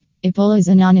IPL is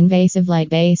a non-invasive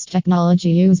light-based technology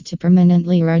used to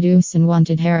permanently reduce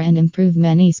unwanted hair and improve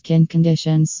many skin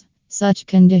conditions. Such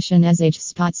conditions as age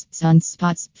spots,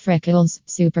 sunspots, freckles,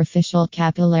 superficial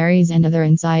capillaries, and other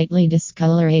unsightly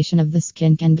discoloration of the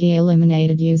skin can be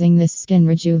eliminated using this skin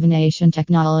rejuvenation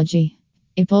technology.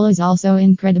 IPL is also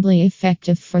incredibly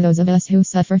effective for those of us who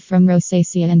suffer from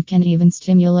rosacea and can even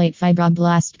stimulate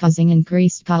fibroblasts, causing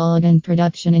increased collagen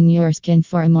production in your skin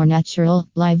for a more natural,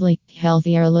 lively,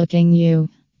 healthier looking you.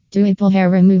 Do IPL hair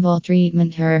removal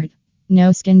treatment hurt?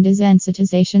 No skin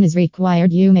desensitization is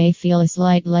required. You may feel a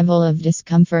slight level of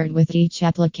discomfort with each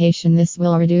application. This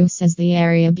will reduce as the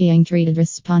area being treated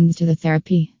responds to the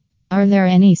therapy. Are there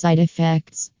any side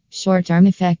effects? Short-term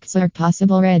effects or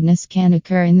possible redness can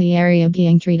occur in the area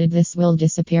being treated. This will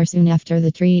disappear soon after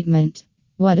the treatment.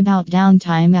 What about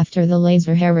downtime after the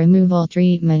laser hair removal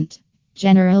treatment?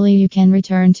 Generally, you can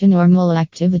return to normal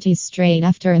activities straight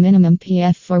after. A minimum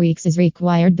PF 4 weeks is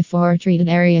required before treated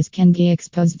areas can be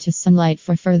exposed to sunlight.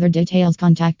 For further details,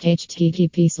 contact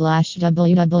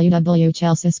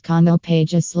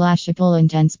http://www.chelseascondopages/IPL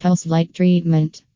intense pulse light treatment.